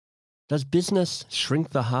Does business shrink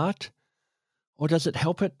the heart or does it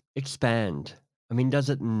help it expand? I mean, does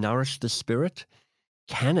it nourish the spirit?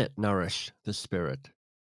 Can it nourish the spirit?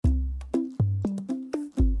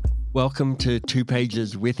 Welcome to Two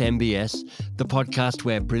Pages with MBS, the podcast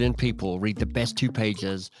where brilliant people read the best 2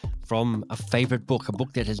 pages from a favorite book, a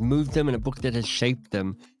book that has moved them and a book that has shaped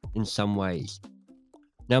them in some ways.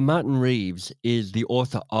 Now, Martin Reeves is the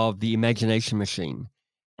author of The Imagination Machine,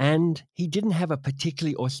 and he didn't have a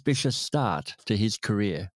particularly auspicious start to his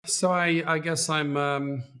career. So I guess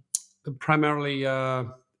I'm primarily a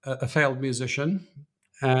failed musician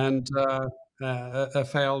and a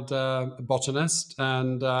failed botanist,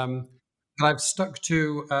 and I've stuck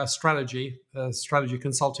to strategy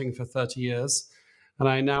consulting for 30 years, and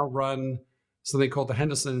I now run something called the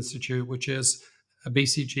Henderson Institute, which is a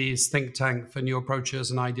BCG's think tank for new approaches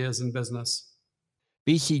and ideas in business.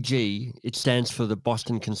 BCG, it stands for the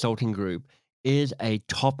Boston Consulting Group, is a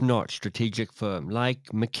top-notch strategic firm like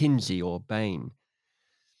McKinsey or Bain.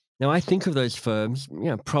 Now, I think of those firms,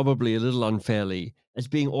 probably a little unfairly, as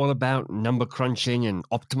being all about number crunching and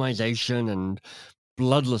optimization and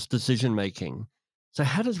bloodless decision making. So,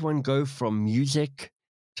 how does one go from music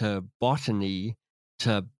to botany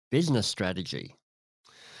to business strategy?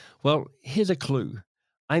 Well, here's a clue.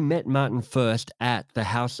 I met Martin first at the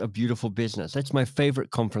House of Beautiful Business. That's my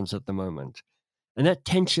favorite conference at the moment. And that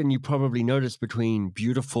tension you probably noticed between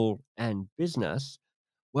beautiful and business,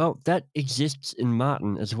 well, that exists in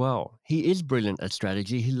Martin as well. He is brilliant at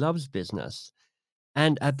strategy. He loves business.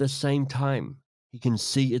 And at the same time, he can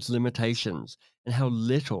see its limitations and how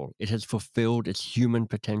little it has fulfilled its human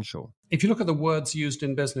potential. If you look at the words used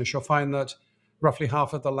in business, you'll find that roughly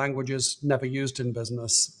half of the language is never used in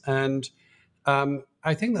business. And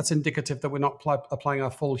I think that's indicative that we're not applying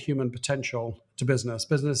our full human potential to business.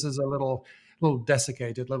 Business is a little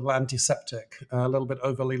desiccated, a little antiseptic, a little bit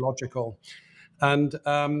overly logical. And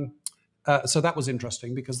so that was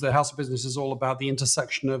interesting because the House of Business is all about the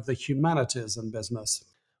intersection of the humanities and business.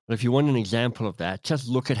 But if you want an example of that, just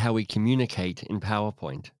look at how we communicate in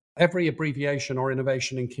PowerPoint. Every abbreviation or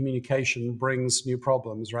innovation in communication brings new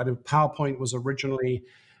problems, right? And PowerPoint was originally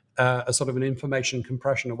a sort of an information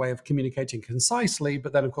compression, a way of communicating concisely,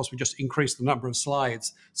 but then of course we just increase the number of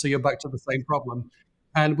slides, so you're back to the same problem,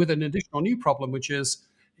 and with an additional new problem, which is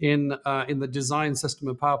in the design system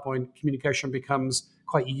of PowerPoint, communication becomes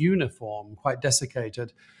quite uniform, quite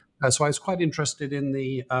desiccated. So I was quite interested in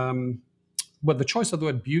the choice of the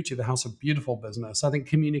word beauty, the House of Beautiful Business. I think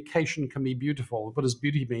communication can be beautiful. What does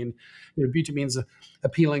beauty mean? Beauty means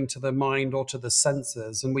appealing to the mind or to the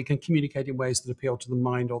senses, and we can communicate in ways that appeal to the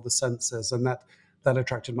mind or the senses, and that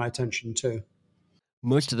attracted my attention too.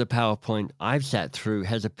 Most of the PowerPoint I've sat through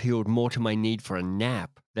has appealed more to my need for a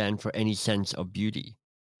nap than for any sense of beauty.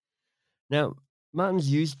 Now,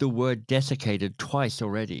 Martin's used the word desiccated twice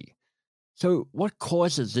already. So, what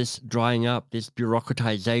causes this drying up, this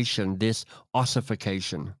bureaucratization, this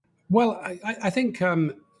ossification? Well, I think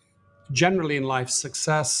generally in life,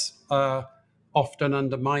 success often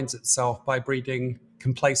undermines itself by breeding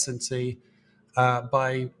complacency,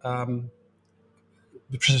 by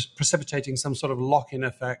precipitating some sort of lock-in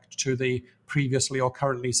effect to the previously or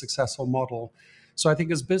currently successful model. So I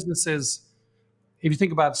think as businesses, if you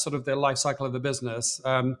think about sort of the life cycle of the business,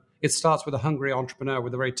 it starts with a hungry entrepreneur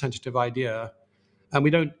with a very tentative idea, and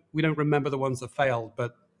we don't remember the ones that failed,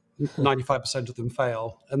 but 95% of them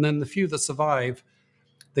fail, and then the few that survive,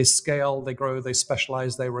 they scale, they grow, they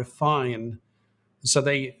specialize, they refine, so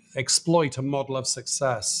they exploit a model of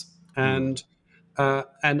success, Hmm.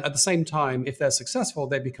 and at the same time, if they're successful,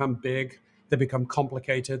 they become big, they become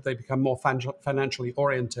complicated, they become more financially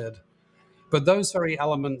oriented. But those very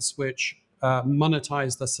elements which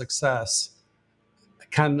monetize the success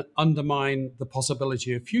can undermine the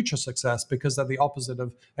possibility of future success because they're the opposite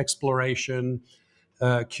of exploration,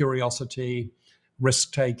 curiosity,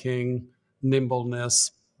 risk taking,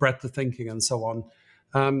 nimbleness, breadth of thinking, and so on.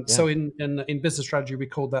 Yeah, So in business strategy, we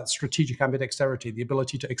call that strategic ambidexterity, the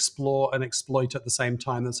ability to explore and exploit at the same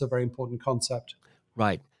time. That's a very important concept.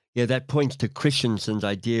 right. Yeah, that points to Christensen's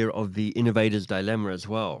idea of the innovator's dilemma as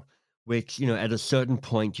well, which, at a certain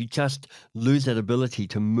point, you just lose that ability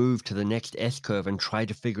to move to the next S curve and try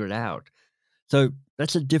to figure it out. So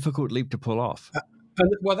that's a difficult leap to pull off.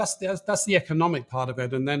 And well, that's the economic part of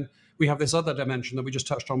it, and then we have this other dimension that we just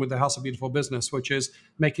touched on with the House of Beautiful Business, which is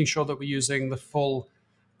making sure that we're using the full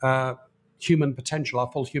uh, human potential,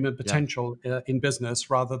 our full human Yeah, potential in business,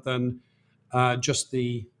 rather than just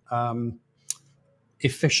the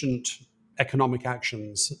efficient economic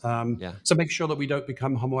actions. yeah. So make sure that we don't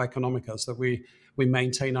become homo economicus, that we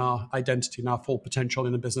maintain our identity and our full potential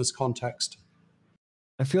in a business context.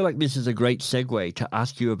 I feel like this is a great segue to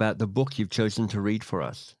ask you about the book you've chosen to read for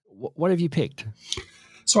us. What have you picked?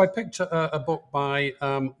 So I picked a book by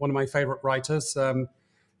one of my favorite writers,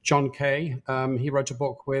 John Kay. He wrote a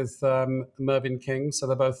book with Mervyn King. So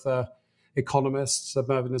they're both economists.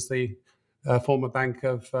 Mervyn is the former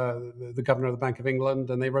the governor of the Bank of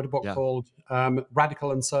England, and they wrote a book Yeah, called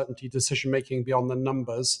Radical Uncertainty: Decision Making Beyond the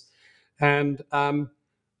Numbers. And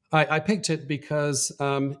I picked it because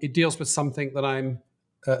it deals with something that I'm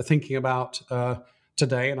thinking about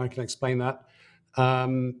today, and I can explain that.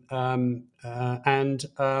 And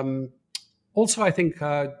Also, I think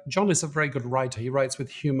John is a very good writer. He writes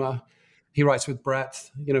with humor, he writes with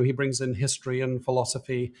breadth. He brings in history and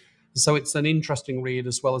philosophy. So it's an interesting read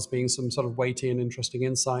as well as being some sort of weighty and interesting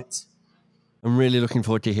insights. I'm really looking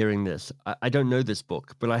forward to hearing this. I don't know this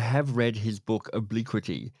book, but I have read his book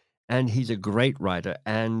Obliquity, and he's a great writer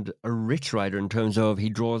and a rich writer in terms of he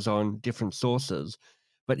draws on different sources,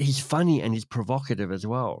 but he's funny and he's provocative as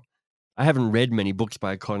well. I haven't read many books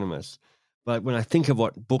by economists, but when I think of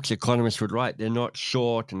what books economists would write, they're not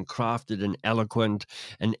short and crafted and eloquent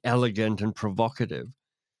and elegant and provocative.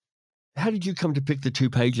 How did you come to pick the two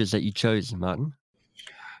pages that you chose, Martin?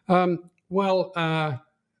 Well, I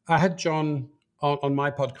had John on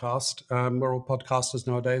my podcast. We're all podcasters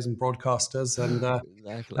nowadays and broadcasters,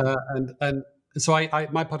 Exactly. and so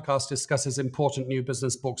my podcast discusses important new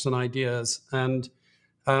business books and ideas, and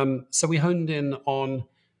so we honed in on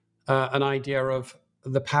an idea of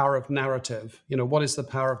the power of narrative. What is the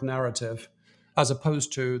power of narrative, as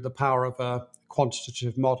opposed to the power of a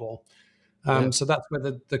quantitative model? Yeah, So that's where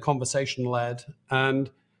the conversation led. And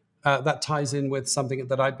that ties in with something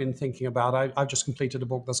that I've been thinking about. I've just completed a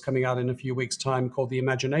book that's coming out in a few weeks' time called The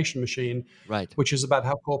Imagination Machine, right. which is about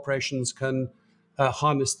how corporations can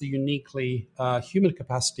harness the uniquely human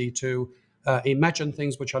capacity to imagine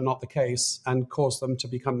things which are not the case and cause them to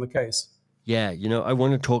become the case. Yeah, I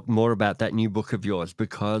want to talk more about that new book of yours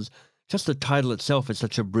because just the title itself is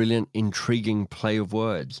such a brilliant, intriguing play of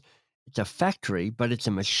words. It's a factory, but it's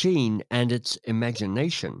a machine and it's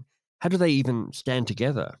imagination. How do they even stand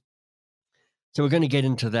together? So we're going to get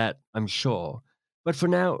into that, I'm sure. But for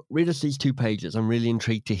now, read us these two pages. I'm really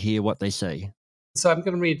intrigued to hear what they say. So I'm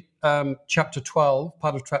going to read chapter 12,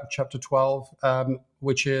 part of chapter 12,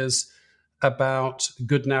 which is about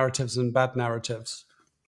good narratives and bad narratives.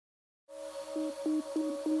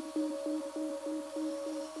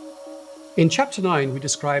 In chapter 9, we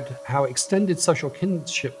described how extended social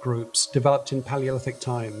kinship groups developed in Paleolithic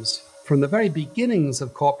times. From the very beginnings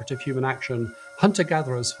of cooperative human action,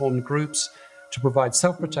 hunter-gatherers formed groups to provide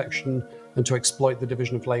self-protection and to exploit the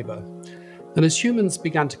division of labor. And as humans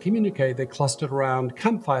began to communicate, they clustered around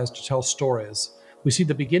campfires to tell stories. We see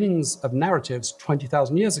the beginnings of narratives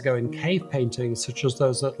 20,000 years ago in cave paintings such as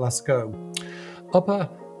those at Lascaux. Upper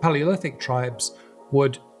Paleolithic tribes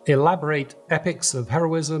would elaborate epics of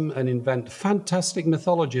heroism and invent fantastic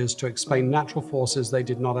mythologies to explain natural forces they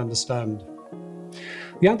did not understand.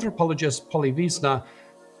 The anthropologist Polly Wiesner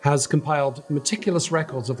has compiled meticulous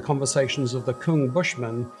records of the conversations of the Kung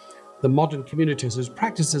Bushmen, the modern communities whose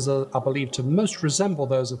practices are believed to most resemble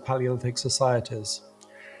those of Paleolithic societies.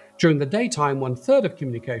 During the daytime, 1/3 of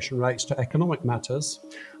communication relates to economic matters,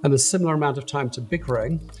 and a similar amount of time to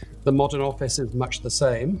bickering. The modern office is much the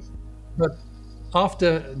same. But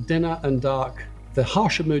after dinner and dark, the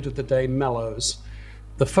harsher mood of the day mellows.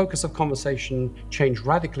 The focus of conversation changed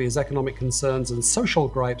radically as economic concerns and social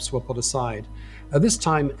gripes were put aside. At this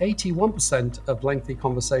time, 81% of lengthy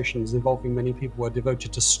conversations involving many people were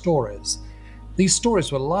devoted to stories. These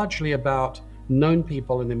stories were largely about known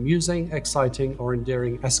people in amusing, exciting, or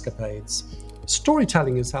endearing escapades.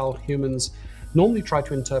 Storytelling is how humans normally try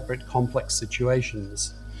to interpret complex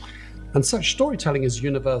situations. And such storytelling is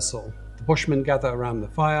universal. The Bushmen gather around the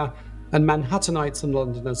fire, and Manhattanites and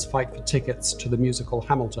Londoners fight for tickets to the musical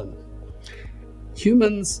Hamilton.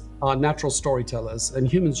 Humans are natural storytellers, and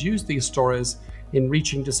humans use these stories in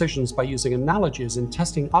reaching decisions by using analogies, in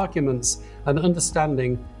testing arguments and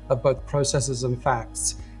understanding of both processes and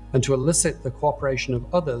facts, and to elicit the cooperation of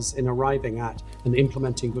others in arriving at and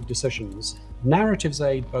implementing good decisions. Narratives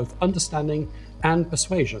aid both understanding and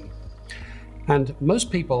persuasion. And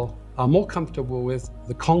most people are more comfortable with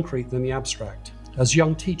the concrete than the abstract. As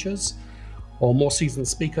young teachers or more seasoned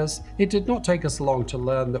speakers, it did not take us long to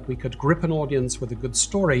learn that we could grip an audience with a good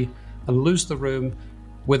story and lose the room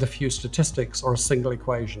with a few statistics or a single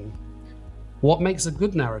equation. What makes a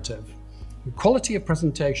good narrative? The quality of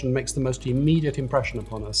presentation makes the most immediate impression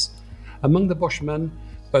upon us. Among the Bushmen,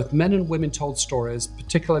 both men and women told stories,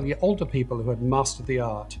 particularly older people who had mastered the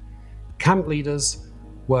art. Camp leaders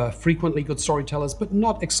were frequently good storytellers, but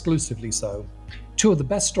not exclusively so. Two of the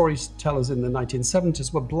best storytellers in the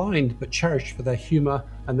 1970s were blind but cherished for their humor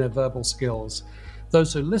and their verbal skills.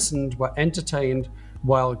 Those who listened were entertained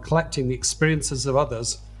while collecting the experiences of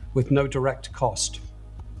others with no direct cost.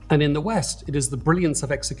 And in the West, it is the brilliance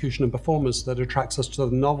of execution and performance that attracts us to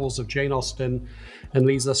the novels of Jane Austen and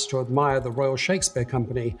leads us to admire the Royal Shakespeare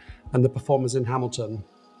Company and the performers in Hamilton.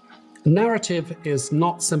 Narrative is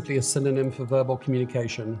not simply a synonym for verbal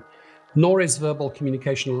communication, nor is verbal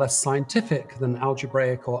communication less scientific than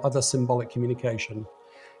algebraic or other symbolic communication.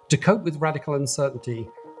 To cope with radical uncertainty,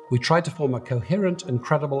 we try to form a coherent and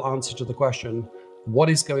credible answer to the question, what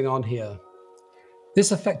is going on here?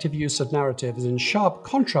 This effective use of narrative is in sharp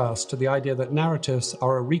contrast to the idea that narratives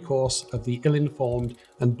are a recourse of the ill-informed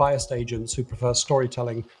and biased agents who prefer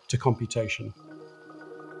storytelling to computation.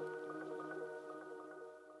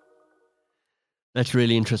 That's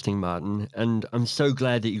really interesting, Martin. And I'm so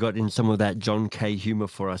glad that you got in some of that John Kay humor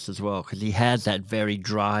for us as well, because he has that very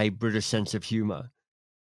dry British sense of humor.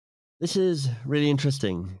 This is really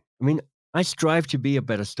interesting. I mean, I strive to be a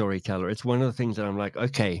better storyteller. It's one of the things that I'm like,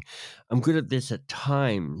 okay, I'm good at this at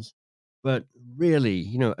times, but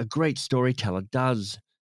really, a great storyteller does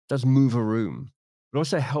move a room. It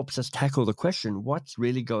also helps us tackle the question, what's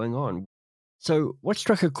really going on? So, what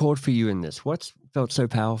struck a chord for you in this? What's felt so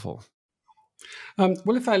powerful?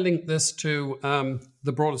 Well, if I link this to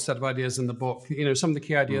the broader set of ideas in the book, some of the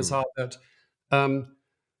key ideas Mm, are that um,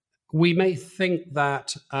 we may think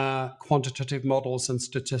that quantitative models and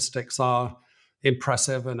statistics are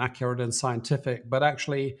impressive and accurate and scientific, but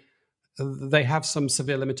actually they have some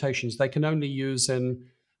severe limitations. They can only use in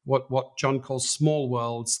what John calls small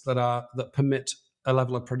worlds that permit a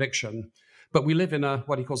level of prediction. But we live in a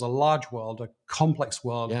what he calls a large world, a complex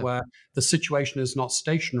world yeah, where the situation is not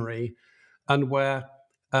stationary, and where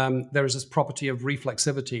there is this property of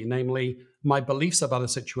reflexivity, namely, my beliefs about a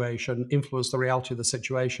situation influence the reality of the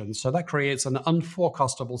situation. So that creates an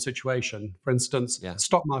unforecastable situation. For instance, yeah,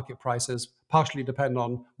 stock market prices partially depend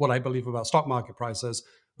on what I believe about stock market prices,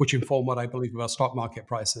 which inform what I believe about stock market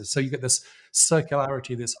prices. So you get this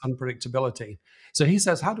circularity, this unpredictability. So he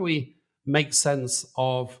says, how do we make sense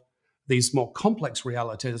of these more complex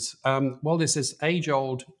realities? Well, this is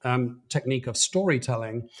age-old technique of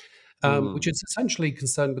storytelling, which mm, is essentially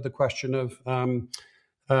concerned with the question of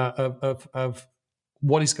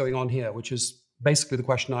what is going on here, which is basically the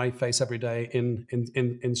question I face every day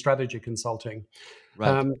in strategy consulting.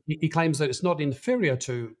 right, He claims that it's not inferior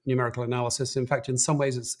to numerical analysis. In fact, in some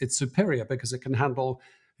ways, it's superior because it can handle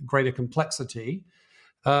greater complexity.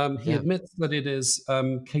 He yeah, admits that it is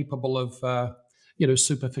capable of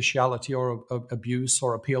superficiality or abuse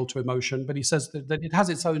or appeal to emotion, but he says that it has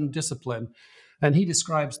its own discipline, and he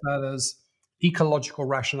describes that as ecological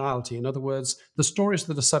rationality. In other words, the stories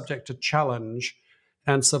that are subject to challenge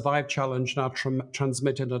and survive challenge and are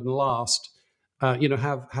transmitted and last,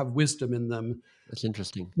 have wisdom in them. that's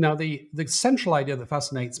interesting. Now, the central idea that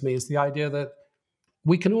fascinates me is the idea that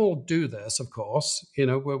we can all do this, of course.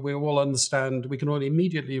 We all understand, we can all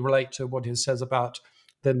immediately relate to what he says about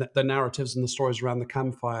the narratives and the stories around the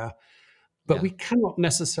campfire, but Yeah, we cannot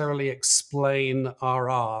necessarily explain our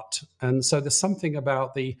art. And so there's something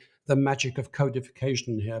about the magic of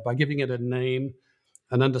codification here. By giving it a name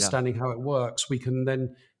and yeah. understanding how it works, we can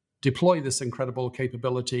then deploy this incredible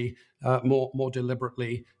capability more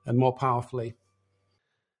deliberately and more powerfully.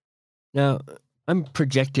 Now, I'm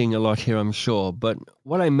projecting a lot here, I'm sure, but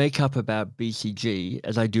what I make up about BCG,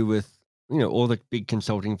 as I do with, all the big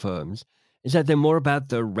consulting firms, is that they're more about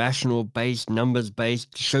the rational based, numbers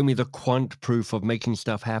based, show me the quant proof of making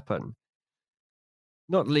stuff happen.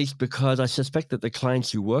 Not least because I suspect that the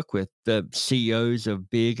clients you work with, the CEOs of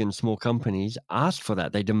big and small companies, ask for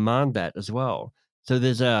that. They demand that as well. So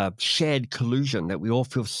there's a shared collusion that we all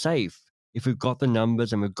feel safe if we've got the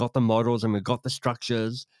numbers and we've got the models and we've got the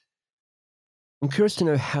structures. I'm curious to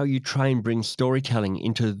know how you try and bring storytelling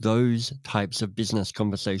into those types of business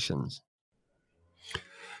conversations.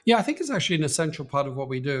 Yeah, I think it's actually an essential part of what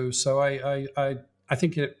we do. So I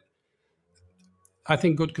think I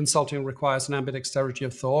think good consulting requires an ambidexterity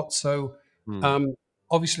of thought. So Mm, um,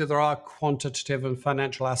 obviously there are quantitative and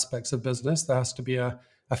financial aspects of business. There has to be a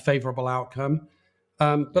favorable outcome.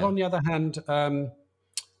 But yeah, on the other hand,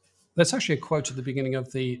 there's actually a quote at the beginning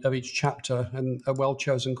of each chapter, and a well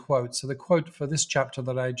chosen quote. So the quote for this chapter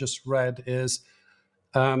that I just read is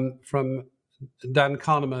from Dan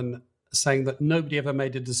Kahneman, saying that nobody ever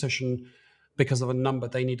made a decision because of a number;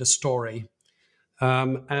 they need a story.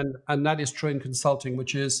 And that is true in consulting,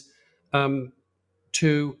 which is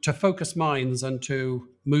to focus minds and to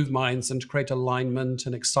move minds and to create alignment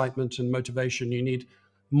and excitement and motivation. You need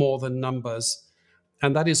more than numbers.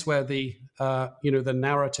 and that is where the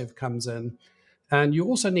narrative comes in. And you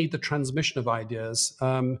also need the transmission of ideas.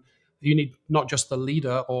 You need not just the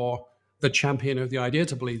leader or the champion of the idea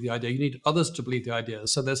to believe the idea. You need others to believe the idea.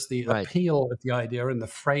 So there's the Right. appeal of the idea and the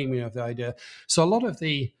framing of the idea. So a lot of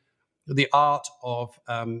the art of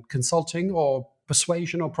consulting or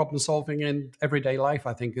persuasion or problem solving in everyday life,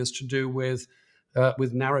 I think, is to do with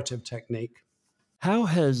narrative technique. How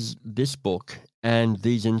has this book and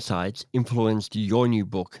these insights influenced your new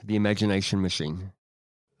book, The Imagination Machine?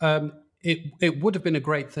 It would have been a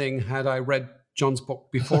great thing had I read John's book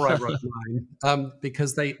before I wrote mine,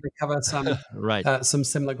 because they cover Right. some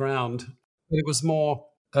similar ground. But it was more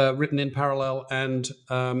written in parallel, and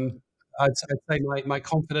I'd say my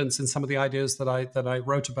confidence in some of the ideas that I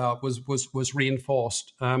wrote about was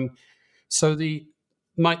reinforced. So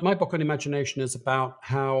my book on imagination is about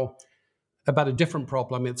a different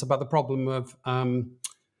problem. It's about the problem of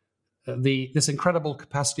this incredible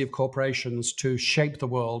capacity of corporations to shape the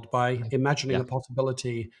world by imagining Yeah. a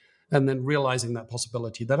possibility and then realizing that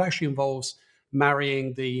possibility. That actually involves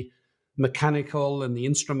marrying the mechanical and the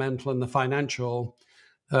instrumental and the financial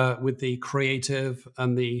with the creative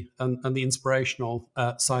and the inspirational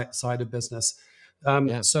side of business.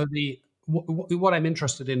 Yeah. What I'm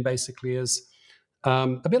interested in basically is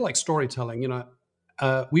a bit like storytelling.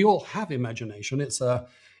 We all have imagination. It's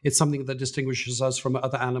something that distinguishes us from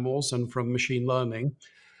other animals and from machine learning.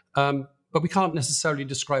 But we can't necessarily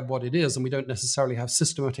describe what it is, and we don't necessarily have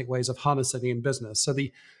systematic ways of harnessing it in business. So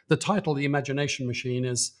the title, The Imagination Machine,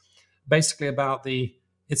 is basically about the.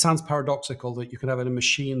 It sounds paradoxical that you can have a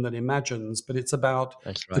machine that imagines, but it's about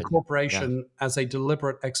That's the right. Yeah. corporation as a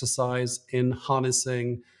deliberate exercise in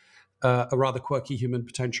harnessing a rather quirky human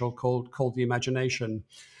potential called the imagination.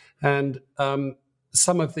 And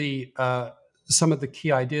some of the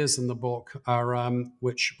key ideas in the book are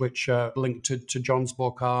which link to John's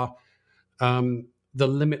book are the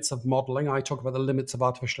limits of modeling. I talk about the limits of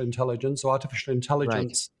artificial intelligence. So artificial Right.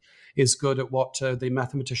 intelligence is good at what the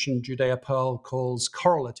mathematician Judea Pearl calls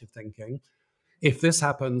correlative thinking. If this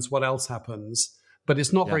happens, what else happens? But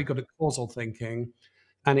it's not Yeah. very good at causal thinking,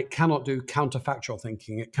 and it cannot do counterfactual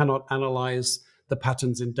thinking. It cannot analyze the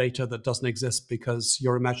patterns in data that doesn't exist because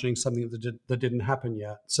you're imagining something that didn't happen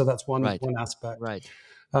yet. So that's Right. one aspect. Right.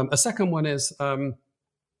 A second one is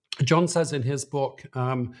John says in his book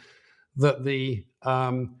that the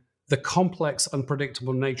complex,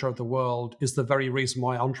 unpredictable nature of the world is the very reason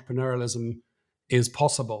why entrepreneurialism is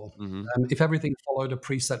possible. Hmm. If everything followed a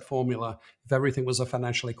preset formula, if everything was a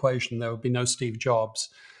financial equation, there would be no Steve Jobs.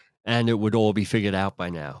 And it would all be figured out by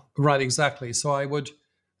now. Right, exactly. So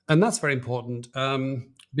and that's very important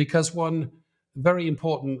because one very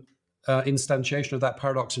important instantiation of that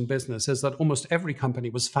paradox in business is that almost every company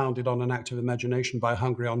was founded on an active imagination by a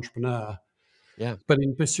hungry entrepreneur. Yeah. But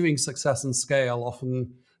in pursuing success and scale,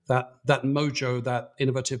 often that mojo, that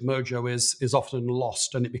innovative mojo, is often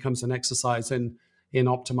lost, and it becomes an exercise in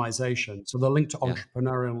optimization. So the link to Yeah.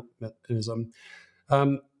 entrepreneurialism.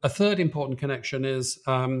 A third important connection is,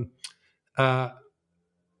 uh,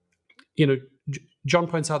 John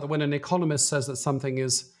points out that when an economist says that something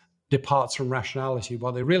is departs from rationality,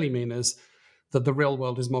 what they really mean is that the real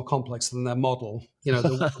world is more complex than their model.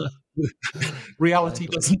 Reality Exactly.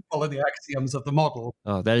 doesn't follow the axioms of the model.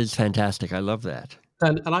 Oh, that is fantastic. I love that.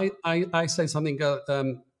 And I say something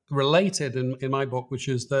related in my book, which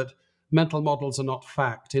is that mental models are not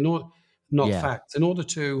fact. Not Yeah. facts. In order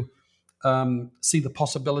to see the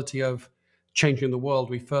possibility of changing the world,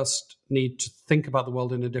 we first need to think about the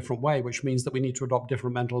world in a different way, which means that we need to adopt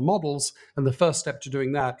different mental models. And the first step to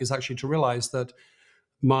doing that is actually to realize that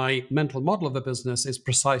my mental model of a business is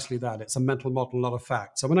precisely that. It's a mental model, not a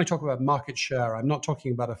fact. So when I talk about market share, I'm not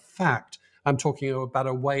talking about a fact. I'm talking about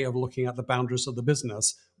a way of looking at the boundaries of the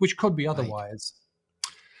business, which could be Right. otherwise.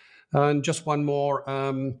 And just one more,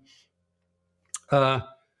 uh,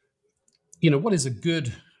 what is a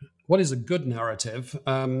good narrative?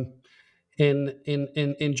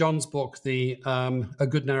 In John's book, the a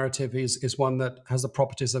good narrative is one that has the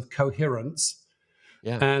properties of coherence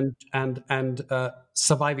Yeah. and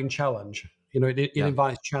surviving challenge. It Yeah.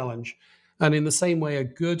 invites challenge, and in the same way,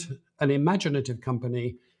 an imaginative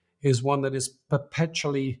company is one that is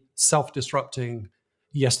perpetually self-disrupting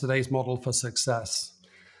yesterday's model for success.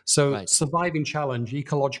 So, Right. surviving challenge,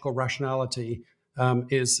 ecological rationality,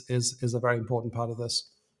 is a very important part of this.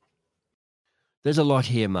 There's a lot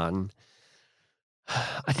here, Martin.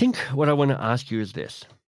 I think what I want to ask you is this.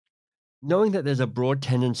 Knowing that there's a broad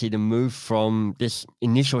tendency to move from this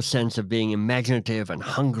initial sense of being imaginative and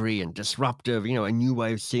hungry and disruptive, a new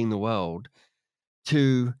way of seeing the world,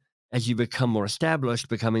 to as you become more established,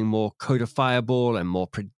 becoming more codifiable and more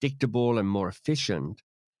predictable and more efficient.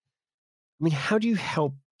 I mean, how do you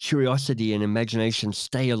help curiosity and imagination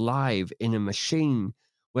stay alive in a machine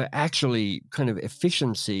where actually kind of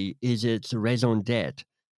efficiency is its raison d'etre?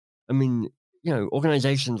 I mean,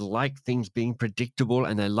 organizations like things being predictable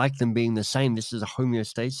and they like them being the same. This is a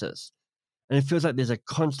homeostasis. And it feels like there's a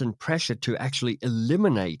constant pressure to actually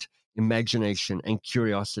eliminate imagination and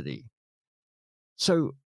curiosity.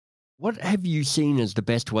 So, what have you seen as the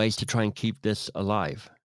best ways to try and keep this alive?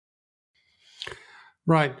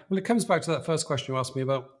 Right. Well, it comes back to that first question you asked me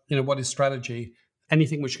about, what is strategy?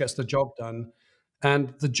 Anything which gets the job done.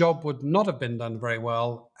 And the job would not have been done very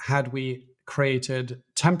well had we created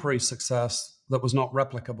temporary success that was not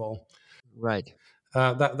replicable. Right,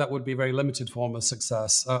 That would be a very limited form of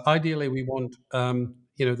success. Ideally, we want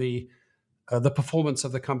the performance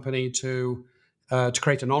of the company to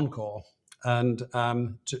create an encore and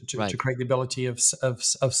to right. create the ability of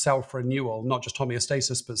self renewal, not just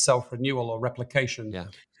homeostasis, but self renewal or replication. Yeah,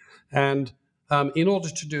 And in order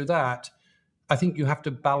to do that, I think you have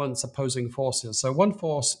to balance opposing forces. So one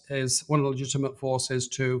legitimate force is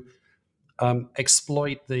to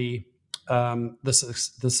exploit the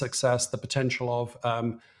success, the potential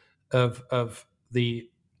of the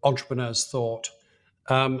entrepreneur's thought.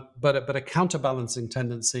 But a counterbalancing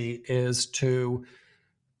tendency is to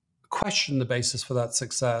question the basis for that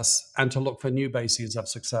success and to look for new bases of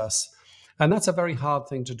success. And that's a very hard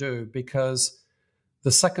thing to do because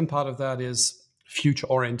the second part of that is future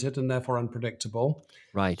oriented and therefore unpredictable.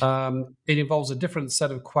 right. It involves a different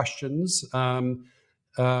set of questions, um,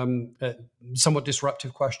 uh, somewhat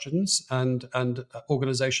disruptive questions, and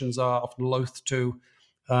organizations are often loath to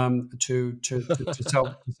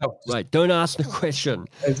self Right. Don't ask the question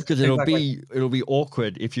because it'll exactly. be it'll be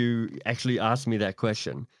awkward if you actually ask me that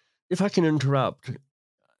question. If I can interrupt,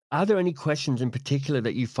 are there any questions in particular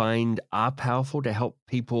that you find are powerful to help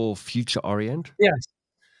people future orient? Yes.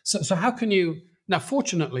 So how can you now?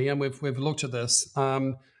 Fortunately, and we've looked at this.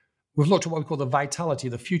 We've looked at what we call the vitality,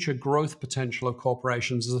 the future growth potential of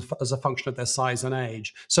corporations as a function of their size and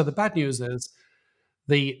age. So the bad news is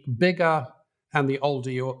the bigger and the older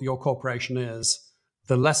your corporation is,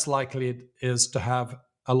 the less likely it is to have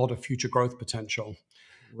a lot of future growth potential.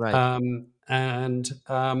 Right. And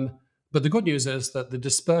but the good news is that the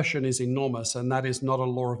dispersion is enormous, and that is not a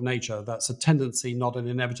law of nature. That's a tendency, not an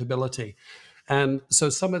inevitability. And so,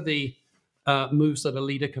 some of the moves that a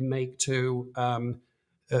leader can make to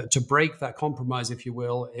break that compromise, if you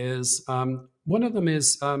will, is one of them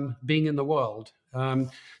is being in the world.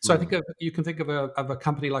 So, I think Mm. you can think of a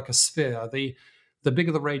company like a sphere. The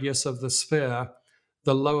bigger the radius of the sphere,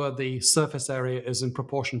 the lower the surface area is in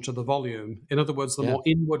proportion to the volume. In other words, the Yeah. more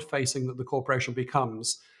inward facing that the corporation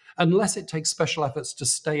becomes, unless it takes special efforts to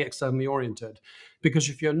stay externally oriented. Because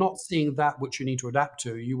if you're not seeing that which you need to adapt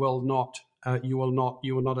to, you will not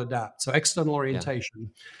adapt. So external Yeah.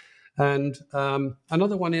 orientation. And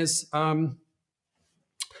another one is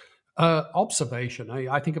observation.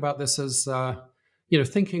 I think about this as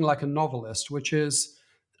thinking like a novelist, which is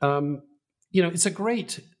um, it's a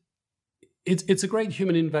great it's a great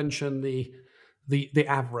human invention. The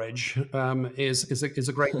average is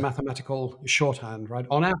a great mathematical shorthand, right?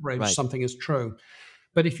 On average, Right. something is true,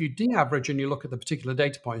 but if you de-average and you look at the particular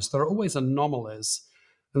data points, there are always anomalies,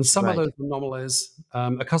 and some of Right. those anomalies,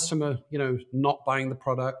 a customer, not buying the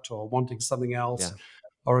product or wanting something else, Yeah.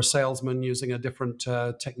 or a salesman using a different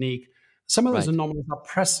technique. Some of those Right. anomalies are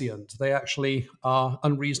prescient. They actually are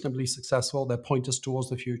unreasonably successful. They're pointers towards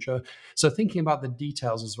the future. So thinking about the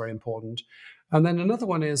details is very important. And then another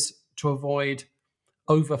one is to avoid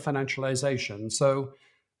over financialization. So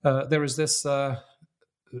there is this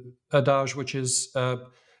adage which is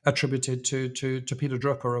attributed to Peter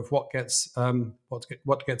Drucker of what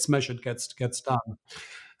gets measured gets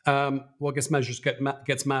done. What gets measured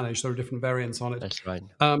gets managed. There are different variants on it. That's right.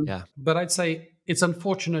 Yeah. But I'd say it's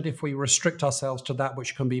unfortunate if we restrict ourselves to that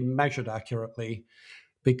which can be measured accurately,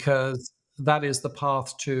 because that is the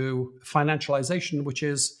path to financialization, which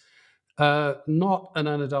is not an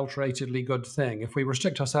unadulteratedly good thing. If we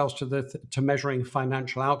restrict ourselves to measuring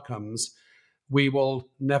financial outcomes, we will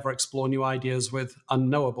never explore new ideas with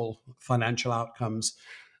unknowable financial outcomes.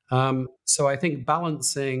 So I think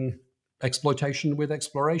balancing exploitation with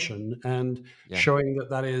exploration and Yeah. showing that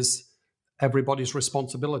that is everybody's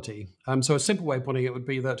responsibility. So a simple way of putting it would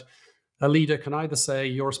be that a leader can either say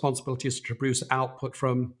your responsibility is to produce output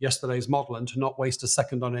from yesterday's model and to not waste a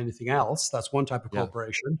second on anything else. That's one type of Yeah.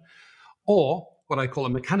 corporation. Or what I call a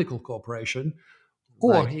mechanical corporation,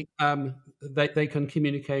 or Right. they can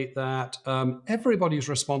communicate that everybody's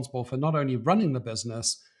responsible for not only running the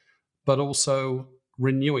business, but also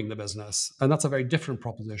renewing the business. And that's a very different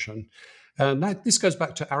proposition. And this goes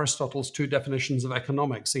back to Aristotle's two definitions of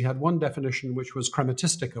economics. He had one definition, which was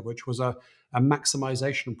crematistica, which was a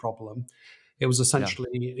maximization problem. It was Yeah,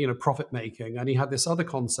 essentially, profit making. And he had this other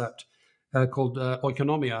concept called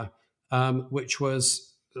oikonomia, which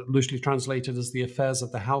was loosely translated as the affairs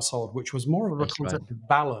of the household, which was more of a that's right. concept of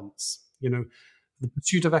balance. The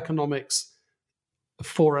pursuit of economics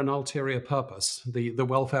for an ulterior purpose, the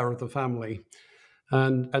welfare of the family.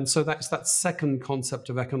 And so that's that second concept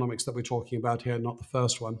of economics that we're talking about here, not the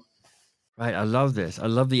first one. Right. I love this. I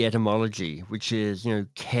love the etymology, which is,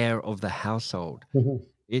 care of the household. Mhm.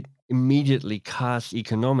 It immediately casts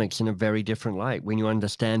economics in a very different light when you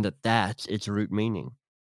understand that that's its root meaning.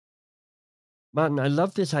 Martin, I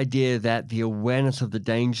love this idea that the awareness of the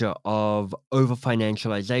danger of over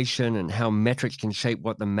financialization and how metrics can shape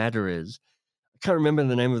what the matter is. I can't remember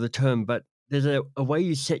the name of the term, but there's a way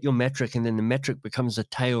you set your metric, and then the metric becomes the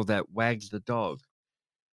tail that wags the dog.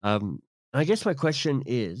 Um, I guess my question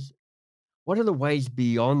is, what are the ways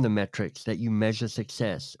beyond the metrics that you measure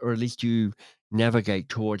success, or at least you navigate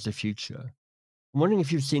towards the future? I'm wondering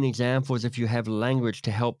if you've seen examples, if you have language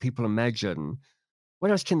to help people imagine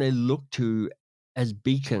what else can they look to as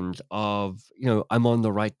beacons of, I'm on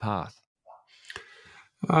the right path?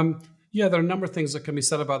 Um, yeah, there are a number of things that can be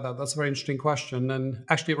said about that. That's a very interesting question, and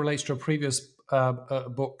actually, it relates to a previous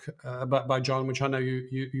book by John, which I know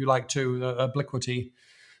you like too, Obliquity.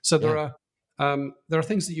 So Yeah, there are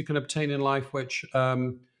things that you can obtain in life which,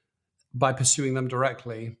 by pursuing them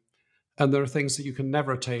directly, and there are things that you can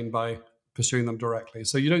never attain by pursuing them directly.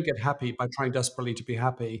 So you don't get happy by trying desperately to be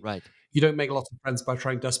happy. right. You don't make lots of friends by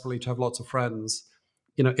trying desperately to have lots of friends.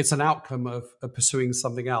 It's an outcome of pursuing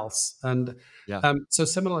something else. And Yeah, so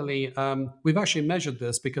similarly, we've actually measured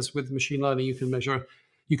this because with machine learning,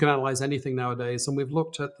 you can analyze anything nowadays. And we've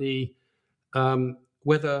looked at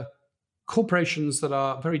whether corporations that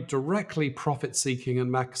are very directly profit seeking and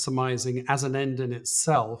maximizing as an end in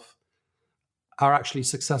itself are actually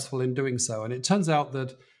successful in doing so. And it turns out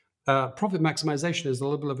that profit maximization is a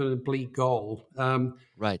little bit of an oblique goal.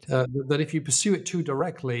 right. That if you pursue it too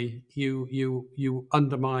directly, you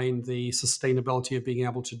undermine the sustainability of being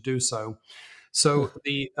able to do so. So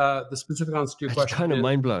the specific answer to your It's question kind of is,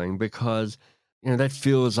 mind blowing because, that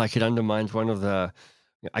feels like it undermines one of the,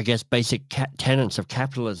 I guess, basic tenets of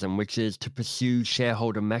capitalism, which is to pursue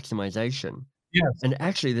shareholder maximization. yes, And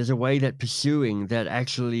actually, there's a way that pursuing that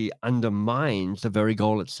actually undermines the very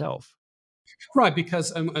goal itself. right,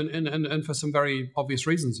 because and for some very obvious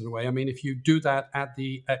reasons in a way. I mean, if you do that at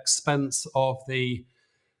the expense of the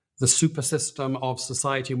super system of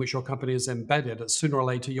society in which your company is embedded, sooner or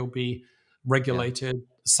later you'll be Yeah, regulated,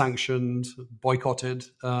 sanctioned, boycotted.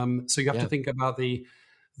 So you have to yeah, think about the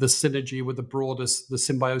synergy with the broadest, the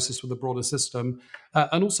symbiosis with the broader system,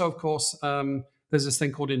 and also, of course, there's this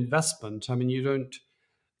thing called investment. I mean, you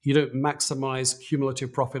don't maximize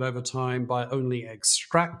cumulative profit over time by only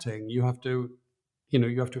extracting. You have to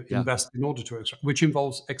yeah, invest in order to extract, which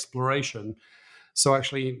involves exploration. So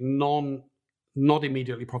actually, not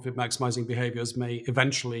immediately profit maximizing behaviors may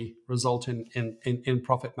eventually result in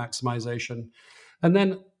profit maximization. And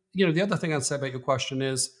then, the other thing I'd say about your question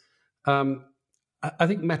is, um, I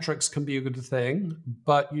think metrics can be a good thing,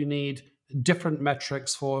 but you need different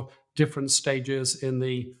metrics for different stages in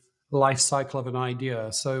the life cycle of an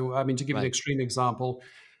idea. So, I mean, to give you an right. extreme example,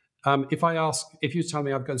 if you tell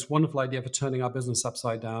me I've got this wonderful idea for turning our business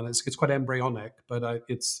upside down, it's quite embryonic, but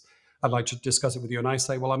I'd like to discuss it with you. And I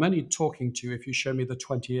say, well, I'm only talking to you if you show me the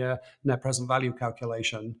 20-year net present value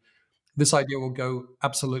calculation. This idea will go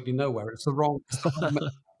absolutely nowhere. It's the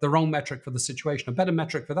wrong metric for the situation. A better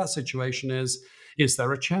metric for that situation is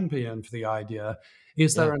there a champion for the idea?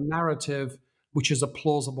 Is Yeah, there a narrative which is a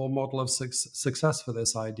plausible model of success for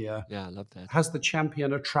this idea? yeah, I love that. Has the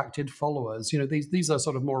champion attracted followers? These are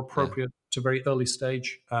sort of more Yeah. appropriate to very early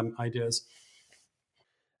stage ideas.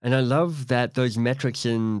 And I love that those metrics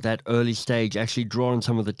in that early stage actually draw on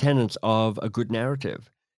some of the tenets of a good narrative.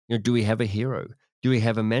 Do we have a hero? Do we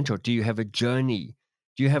have a mentor? Do you have a journey?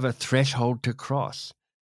 Do you have a threshold to cross?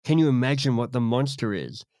 Can you imagine what the monster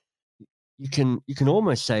is? You can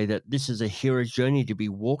almost say that this is a hero's journey to be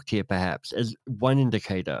walked here, perhaps, as one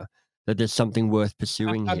indicator that there's something worth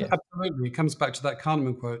pursuing here. Absolutely, it comes back to that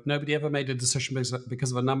Kahneman quote: "Nobody ever made a decision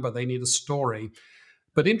because of a number. They need a story."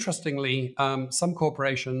 But interestingly, some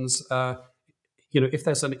corporations, if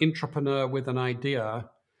there's an entrepreneur with an idea,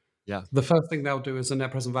 Yeah, the first thing they'll do is a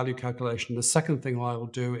net present value calculation. The second thing they'll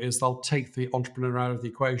do is they'll take the entrepreneur out of the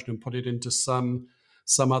equation and put it into some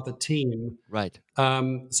some other team. Right.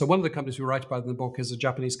 So one of the companies we write about in the book is a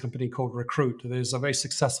Japanese company called Recruit. There's a very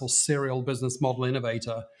successful serial business model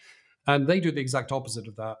innovator, and they do the exact opposite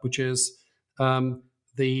of that, which is um,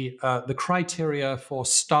 the criteria for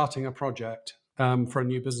starting a project for a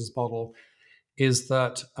new business model is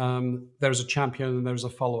that there's a champion and there's a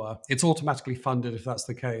follower. It's automatically funded if that's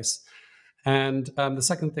the case. And the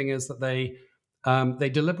second thing is that they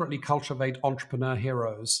deliberately cultivate entrepreneur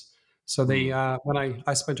heroes. So they Mm. when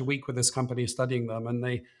I spent a week with this company studying them, and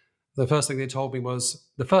the first thing they told me was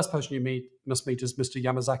the first person you must meet is Mr.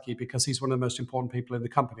 Yamazaki because he's one of the most important people in the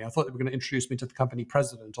company. I thought they were going to introduce me to the company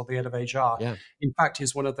president or the head of HR. Yeah. In fact,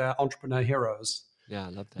 he's one of their entrepreneur heroes, Yeah, I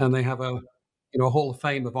love and that. they have a hall of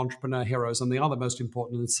fame of entrepreneur heroes, and they are the most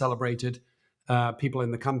important and celebrated people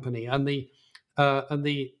in the company. And the uh,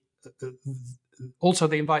 also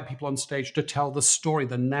they invite people on stage to tell the story,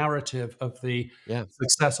 the narrative of the Yeah.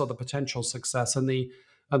 success or the potential success, and the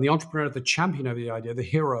entrepreneur, the champion of the idea, the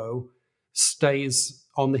hero, stays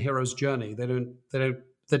on the hero's journey. They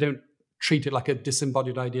don't treat it like a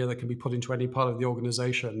disembodied idea that can be put into any part of the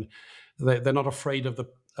organization. They're not afraid of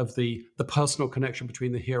the personal connection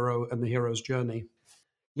between the hero and the hero's journey.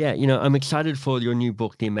 Yeah, I'm excited for your new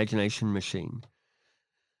book, The Imagination Machine.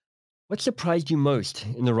 What surprised you most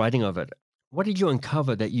in the writing of it? What did you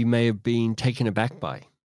uncover that you may have been taken aback by?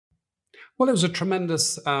 Well, it was a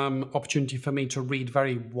tremendous opportunity for me to read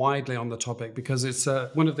very widely on the topic because it's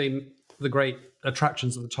one of the great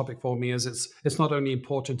attractions of the topic for me is it's not only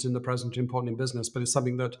important in the present, important in business, but it's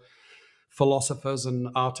something that philosophers and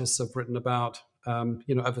artists have written about,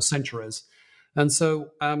 over centuries. And so,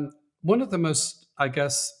 one of the most, I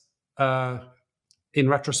guess, in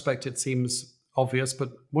retrospect, it seems obvious, but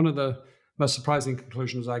one of the most surprising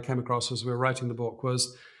conclusions I came across as we were writing the book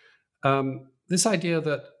was this idea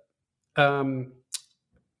that um,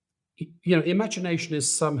 imagination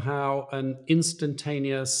is somehow an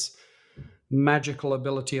instantaneous, magical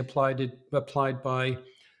ability applied by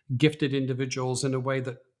gifted individuals in a way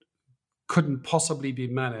that couldn't possibly be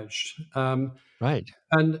managed. Right.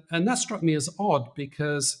 And that struck me as odd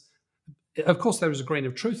because, of course, there is a grain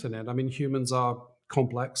of truth in it. I mean, humans are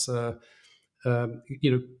complex.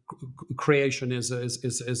 Creation is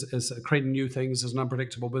creating new things is an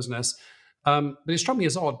unpredictable business. But it struck me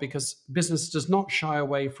as odd because business does not shy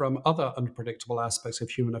away from other unpredictable aspects of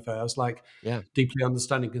human affairs, like Yeah. deeply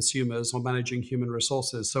understanding consumers or managing human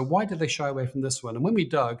resources. So why did they shy away from this one? And when we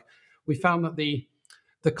dug, we found that the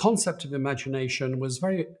concept of imagination was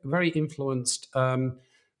very very influenced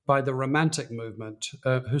by the Romantic movement,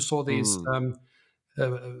 who saw these Mm.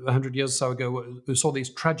 100 years or so ago, who saw these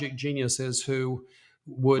tragic geniuses who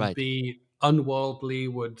would Right. be unworldly,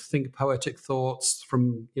 would think poetic thoughts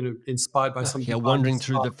from, inspired by some Yeah, divine wandering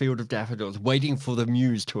through spark. the field of daffodils, waiting for the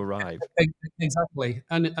muse to arrive. Exactly,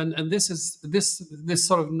 and this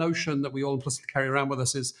sort of notion that we all implicitly carry around with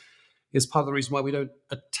us is part of the reason why we don't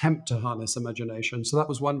attempt to harness imagination. So that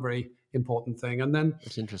was one very important thing, and then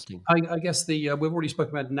That's interesting. I guess we've already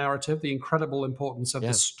spoken about narrative, the incredible importance of the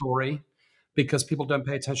Yeah. story, because people don't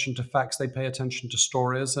pay attention to facts; they pay attention to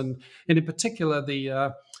stories, and in particular,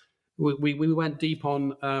 we went deep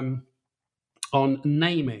on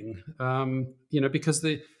naming, because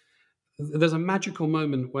there's a magical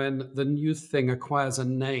moment when the new thing acquires a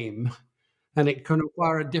name, and it can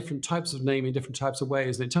acquire different types of name in different types of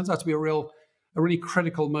ways. And it turns out to be a really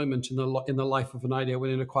critical moment in the life of an idea when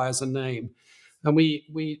it acquires a name. And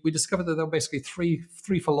we discovered that there are basically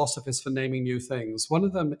three philosophies for naming new things. One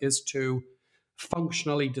of them is to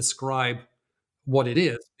functionally describe what it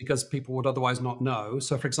is because people would otherwise not know.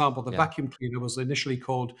 So, for example, the Yeah. vacuum cleaner was initially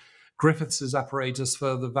called Griffiths's apparatus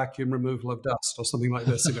for the vacuum removal of dust, or something like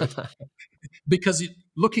this. Because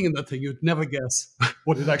looking at the thing, you'd never guess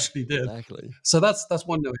what it actually did. Exactly. So that's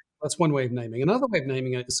one way of naming. Another way of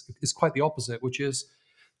naming it is quite the opposite, which is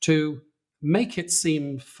to make it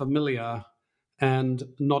seem familiar and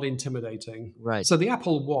not intimidating. Right. So the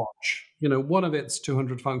Apple Watch, one of its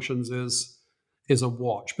 200 functions is a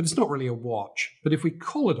watch, but it's not really a watch. But if we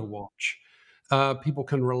call it a watch, people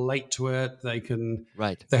can relate to it.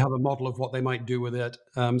 Right. They have a model of what they might do with it.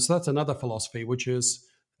 So that's another philosophy, which is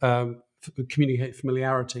communicate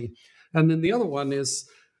familiarity. And then the other one is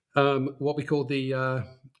what we call the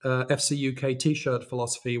FCUK T-shirt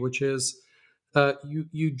philosophy, which is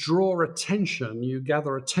you draw attention, you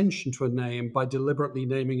gather attention to a name by deliberately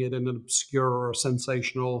naming it in an obscure or a Right.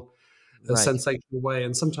 sensational way.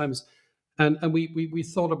 And sometimes, and we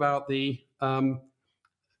thought about the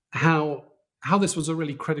how this was a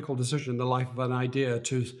really critical decision in the life of an idea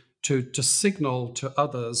to signal to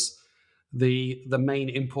others the main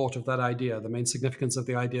import of that idea, the main significance of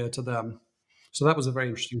the idea to them. So that was a very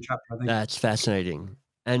interesting chapter, I think. That's fascinating.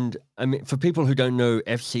 And I mean, for people who don't know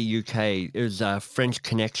FC UK, it was a French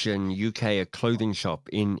Connection UK, a clothing shop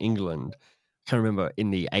in England. Can't remember,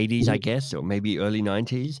 in the 80s, I Mhm. guess, or maybe early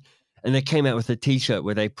 90s. And they came out with a T-shirt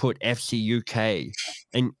where they put FC UK,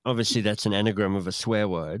 and obviously that's an anagram of a swear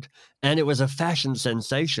word. And it was a fashion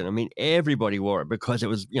sensation. I mean, everybody wore it because it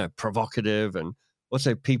was, provocative, and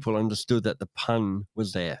also people understood that the pun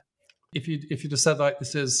was there. If you'd have said like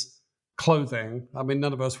this is clothing, I mean,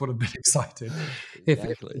 none of us would have been excited. If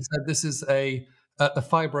you Exactly. said this is a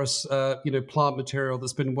fibrous, plant material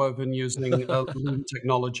that's been woven using loom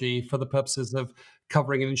technology for the purposes of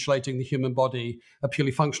covering and insulating the human body, a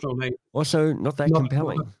purely functional name, Also, not that not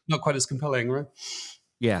compelling. not quite as compelling, right?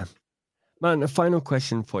 Yeah. Man, a final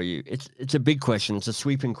question for you. It's a big question. It's a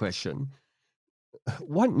sweeping question.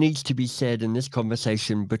 What needs to be said in this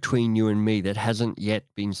conversation between you and me that hasn't yet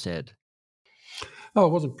been said? Oh, I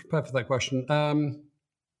wasn't prepared for that question.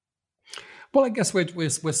 Well, I guess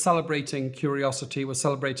we're celebrating curiosity. We're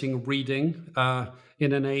celebrating reading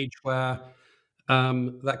in an age where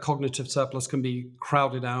that cognitive surplus can be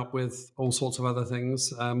crowded out with all sorts of other things.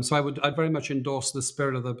 So I'd very much endorse the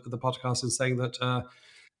spirit of the podcast in saying that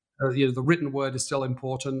the written word is still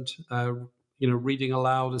important. Reading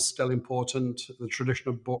aloud is still important. The tradition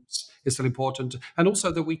of books is still important, and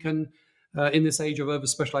also that we can, in this age of over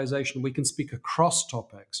specialization, we can speak across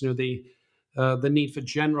topics. The need for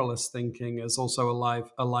generalist thinking is also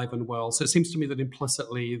alive and well. So it seems to me that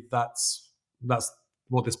implicitly that's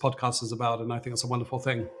what this podcast is about, and I think that's a wonderful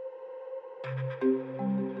thing.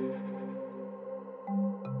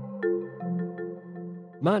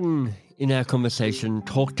 Martin, in our conversation,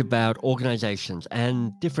 talked about organizations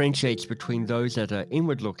and differentiates between those that are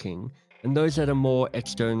inward looking and those that are more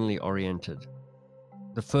externally oriented.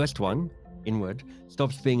 The first one, inward,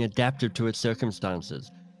 stops being adaptive to its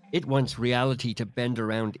circumstances. It wants reality to bend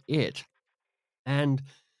around it. And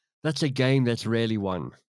that's a game that's rarely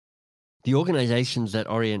won. The organizations that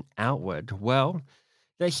orient outward, well,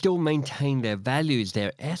 they still maintain their values,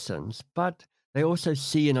 their essence, but they also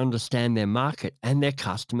see and understand their market and their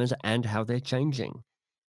customers and how they're changing.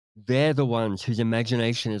 They're the ones whose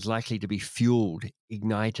imagination is likely to be fueled,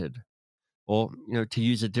 ignited, or, to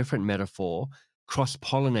use a different metaphor, cross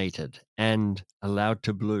pollinated and allowed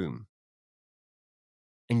to bloom.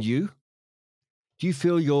 And you? Do you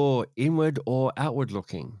feel you're inward or outward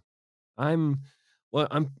looking? I'm,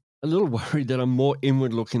 I'm a little worried that I'm more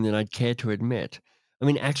inward looking than I'd care to admit. I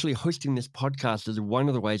mean, actually, hosting this podcast is one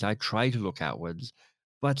of the ways I try to look outwards,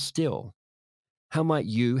 but still, how might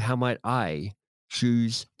I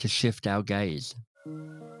choose to shift our gaze?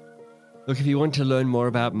 Look, if you want to learn more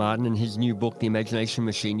about Martin and his new book, The Imagination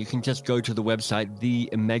Machine, you can just go to the website,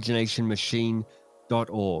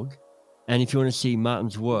 theimaginationmachine.org. And if you want to see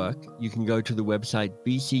Martin's work, you can go to the website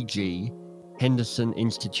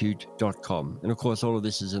bcghendersoninstitute.com. And of course, all of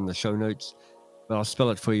this is in the show notes, but I'll spell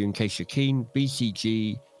it for you in case you're keen.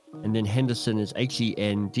 BCG, and then Henderson is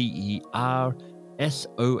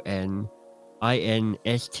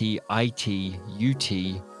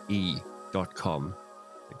Hendersoninstitute.com.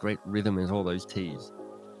 A great rhythm is all those T's.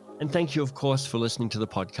 And thank you, of course, for listening to the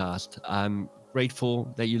podcast. I'm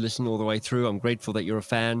grateful that you listen all the way through. I'm grateful that you're a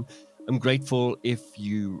fan. I'm grateful if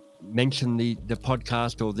you mention the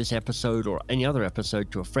podcast or this episode or any other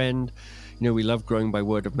episode to a friend. We love growing by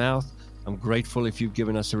word of mouth. I'm grateful if you've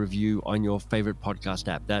given us a review on your favorite podcast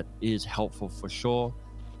app. That is helpful for sure.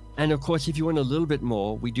 And of course, if you want a little bit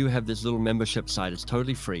more, we do have this little membership site. It's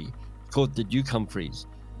totally free. It's called the Dew Comfries,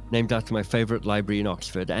 named after my favorite library in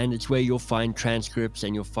Oxford. And it's where you'll find transcripts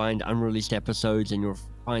and you'll find unreleased episodes and you'll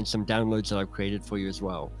find some downloads that I've created for you as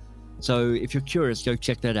well. So if you're curious, go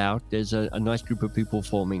check that out. There's a nice group of people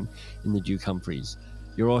forming in the Dew Comfries.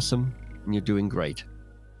 You're awesome and you're doing great.